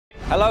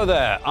Hello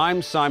there,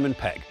 I'm Simon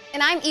Pegg.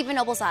 And I'm Eva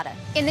Noblezada.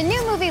 In the new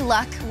movie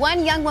Luck,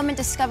 one young woman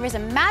discovers a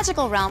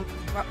magical realm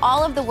where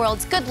all of the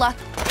world's good luck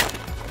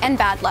and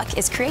bad luck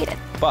is created.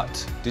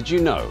 But did you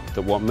know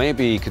that what may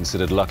be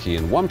considered lucky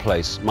in one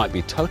place might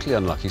be totally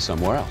unlucky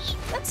somewhere else?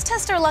 Let's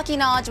test our lucky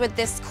knowledge with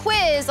this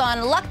quiz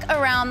on luck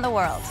around the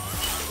world.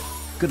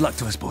 Good luck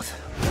to us both.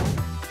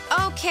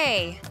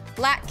 Okay,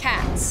 black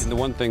cats. And the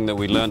one thing that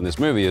we learned in this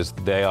movie is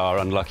they are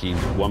unlucky in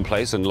one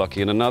place and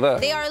lucky in another.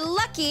 They are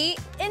lucky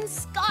in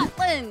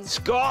Scotland.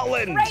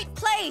 Scotland! Great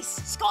place,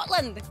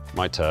 Scotland.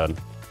 My turn.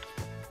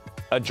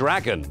 A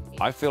dragon.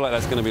 I feel like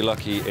that's going to be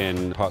lucky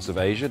in parts of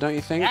Asia, don't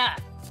you think? Yeah.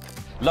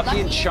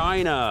 Lucky in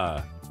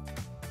China.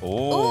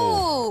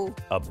 Oh. Ooh.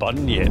 A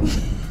bunyip.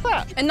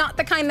 And not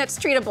the kind that's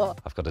treatable.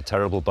 I've got a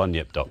terrible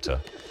bunyip, Doctor.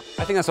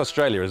 I think that's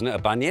Australia, isn't it? A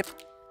bunyip?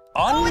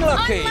 Oh,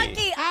 Unlucky! it's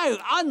unlucky. How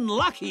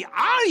unlucky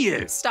are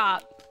you?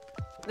 Stop.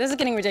 This is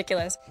getting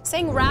ridiculous.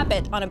 Saying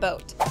rabbit on a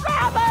boat.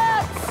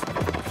 Rabbits!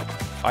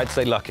 I'd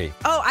say lucky.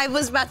 Oh, I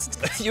was about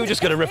to... You were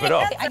just going to rip it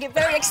off. I get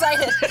very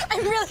excited.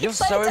 I'm really You're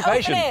excited so to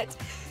impatient. open it.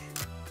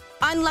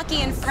 Unlucky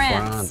in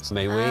France. France,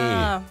 mais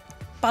oui.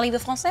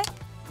 Parlez-vous français?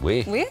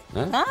 Oui. Oui?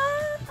 Hein?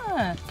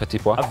 Ah. Petit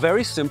pois. A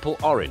very simple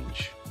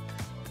orange.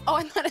 Oh,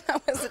 I thought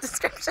that was a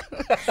description.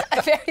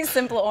 A very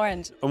simple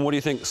orange. And what do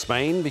you think?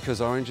 Spain?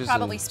 Because oranges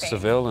Probably in Spain.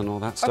 Seville and all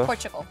that stuff? Or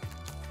Portugal.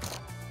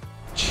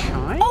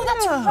 China? Oh,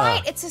 that's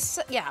right. It's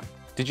a... Yeah.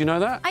 Did you know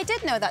that? I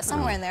did know that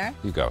somewhere in there.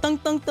 You go.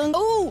 Dun, dun, dun.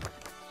 Ooh,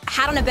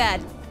 hat on a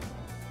bed.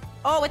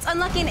 Oh, it's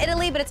unlucky in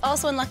Italy, but it's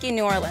also unlucky in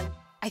New Orleans,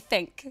 I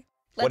think.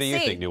 What do you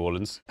think, New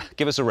Orleans?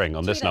 Give us a ring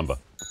on this number.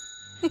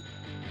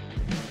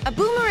 A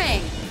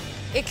boomerang.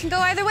 It can go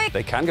either way.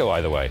 They can go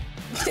either way.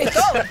 They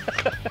go.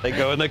 They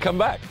go and they come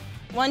back.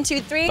 1,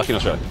 2, 3. Lucky in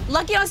Australia.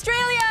 Lucky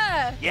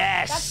Australia.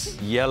 Yes!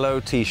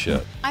 Yellow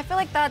T-shirt. I feel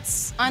like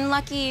that's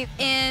unlucky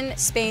in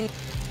Spain.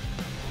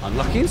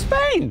 Unlucky in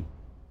Spain.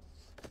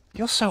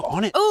 You're so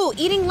on it. Ooh,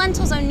 eating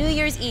lentils on New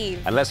Year's Eve.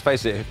 And let's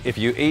face it, if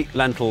you eat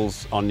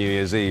lentils on New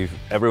Year's Eve,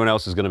 everyone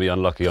else is going to be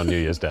unlucky on New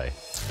Year's Day.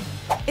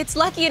 It's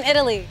lucky in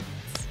Italy.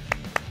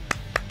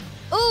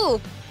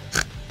 Ooh,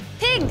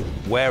 pig.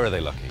 Where are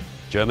they lucky?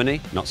 Germany?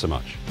 Not so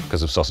much,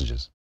 because of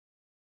sausages.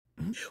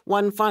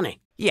 One funny.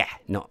 Yeah,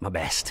 not my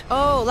best.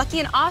 Oh, lucky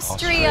in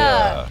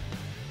Austria.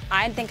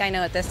 I think I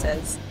know what this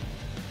is.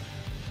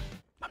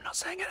 I'm not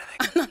saying anything.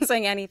 I'm not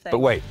saying anything. But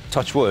wait,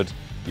 touch wood,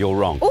 you're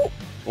wrong. Ooh.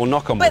 Or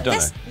knock on wood, But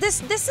don't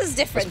this is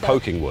different. That's though.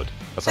 poking wood.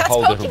 That's a That's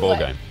whole different poking ball wood.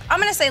 game. I'm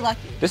gonna say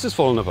lucky. This is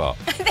falling apart.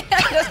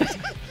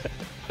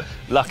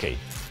 Lucky.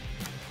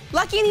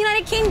 Lucky in the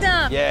United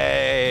Kingdom.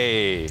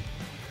 Yay!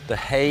 The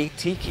Hay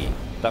Tiki.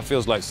 That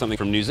feels like something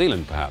from New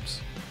Zealand, perhaps.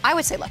 I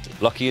would say lucky.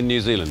 Lucky in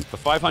New Zealand for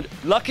 500.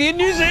 Lucky in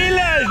New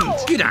Zealand!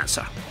 Good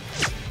answer.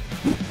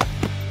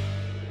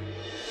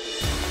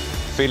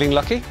 Feeling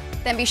lucky?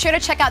 Then be sure to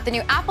check out the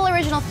new Apple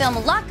original film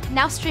Luck,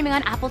 now streaming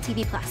on Apple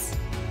TV+.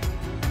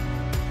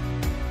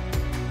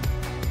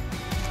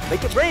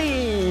 Make it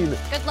rain!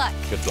 Good luck.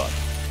 Good luck.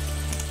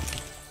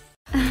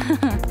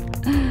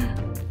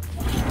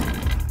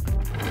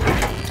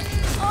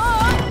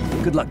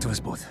 Good luck to us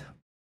both.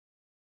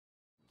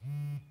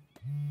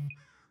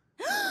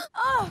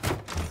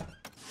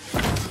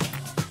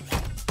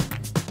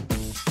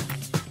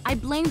 I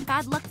blamed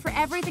bad luck for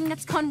everything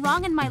that's gone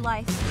wrong in my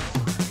life.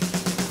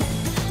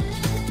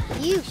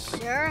 You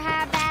sure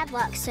have bad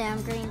luck,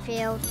 Sam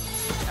Greenfield.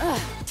 Ugh,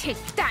 take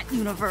that,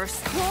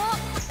 universe.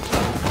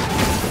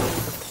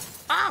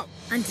 Ow!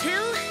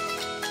 Until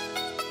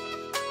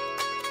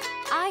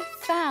I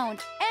found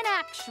an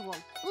actual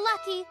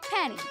lucky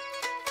penny.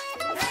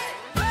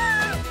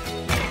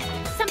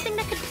 Something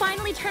that could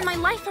finally turn my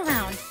life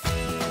around.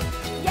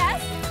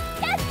 Yes,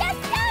 yes, yes,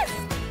 yes.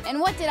 And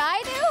what did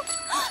I do?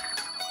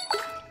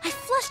 I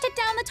flushed it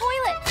down the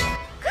toilet.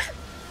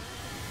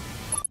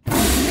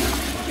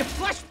 You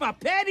flushed my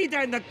penny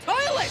down the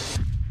toilet!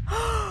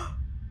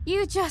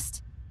 You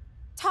just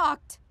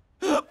talked.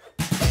 Wait!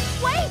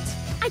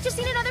 I just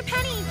need another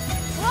penny.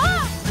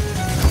 Ah!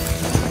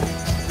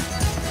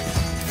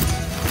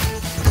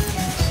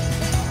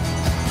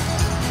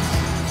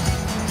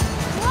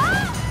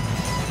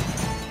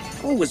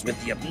 Always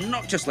with the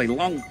obnoxiously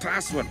long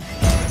password.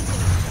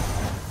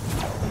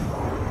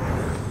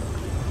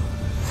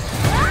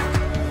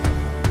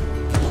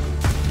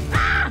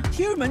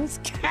 Humans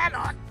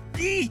cannot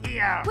be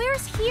here!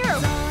 Where's here?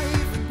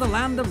 The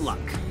land of luck.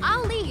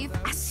 I'll leave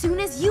as soon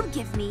as you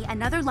give me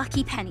another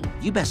lucky penny.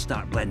 You best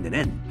start blending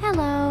in.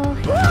 Hello.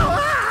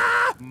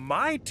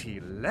 Mighty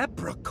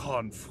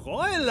leprechaun,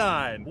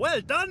 Fräulein. Well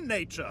done,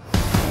 nature.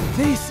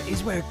 This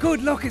is where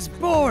good luck is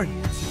born.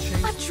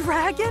 A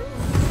dragon?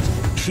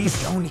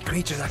 She's the only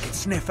creature that can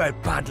sniff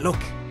out bad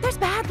luck. There's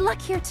bad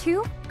luck here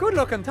too. Good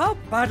luck on top,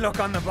 bad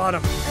luck on the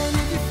bottom.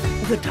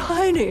 The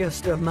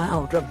tiniest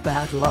amount of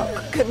bad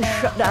luck can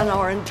shut down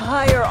our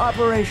entire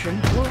operation.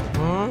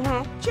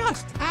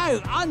 Just how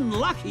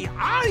unlucky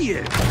are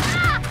you?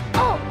 Ah!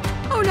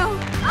 Oh no.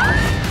 Ah!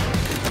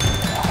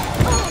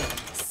 Oh,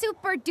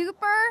 super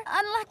duper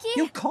unlucky.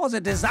 You cause a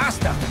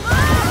disaster.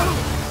 Ah!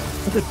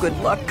 The good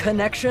luck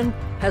connection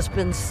has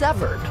been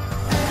severed.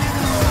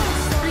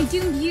 I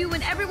doomed you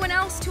and everyone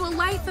else to a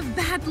life of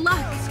bad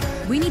luck.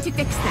 We need to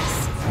fix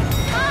this.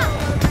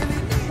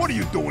 What are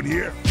you doing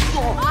here?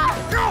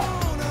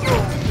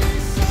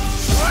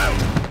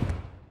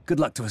 Good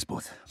luck to us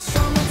both.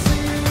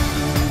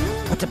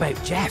 What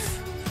about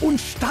Jeff? Und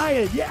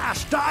steil, yeah,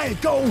 steil,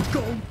 go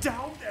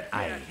down that.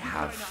 I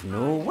have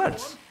no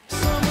words.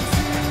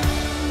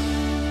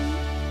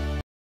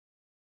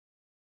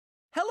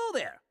 Hello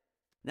there.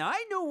 Now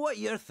I know what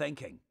you're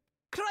thinking.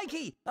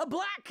 Crikey, a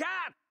black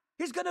cat!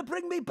 He's gonna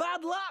bring me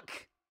bad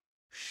luck!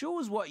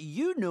 Shows what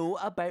you know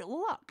about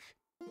luck.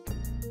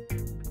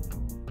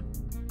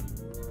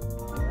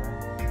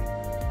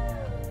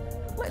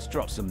 Let's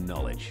drop some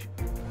knowledge.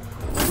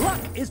 Luck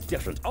is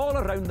different all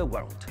around the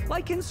world,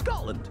 like in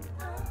Scotland,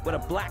 where a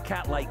black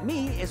cat like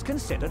me is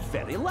considered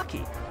very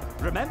lucky.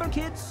 Remember,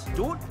 kids,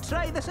 don't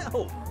try this at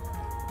home.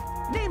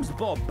 Name's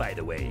Bob, by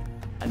the way,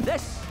 and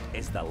this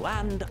is the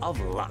land of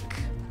luck.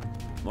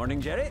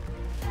 Morning, Jerry.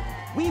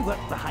 We work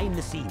behind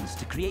the scenes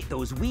to create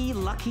those wee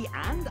lucky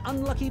and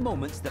unlucky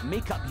moments that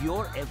make up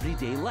your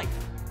everyday life.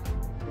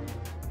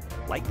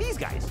 Like these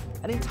guys,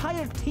 an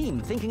entire team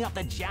thinking up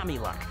the jammy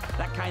luck,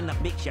 that kind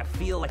that makes you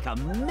feel like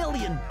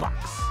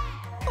 $1,000,000.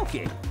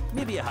 Okay,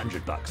 maybe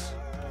 $100.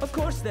 Of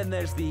course, then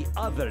there's the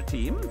other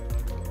team,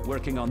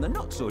 working on the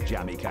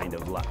not-so-jammy kind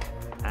of luck.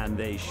 And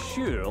they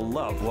sure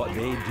love what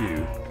they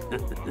do.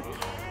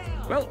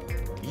 Well,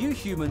 you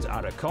humans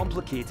are a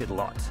complicated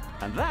lot.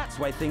 And that's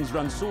why things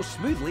run so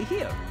smoothly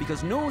here,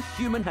 because no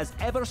human has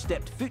ever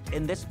stepped foot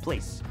in this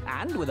place.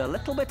 And with a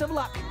little bit of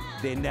luck,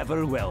 they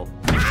never will.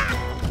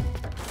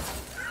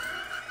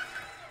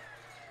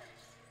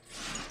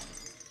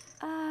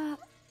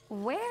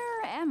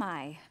 Where am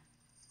I?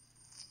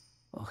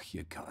 Oh,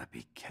 you gotta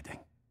be kidding.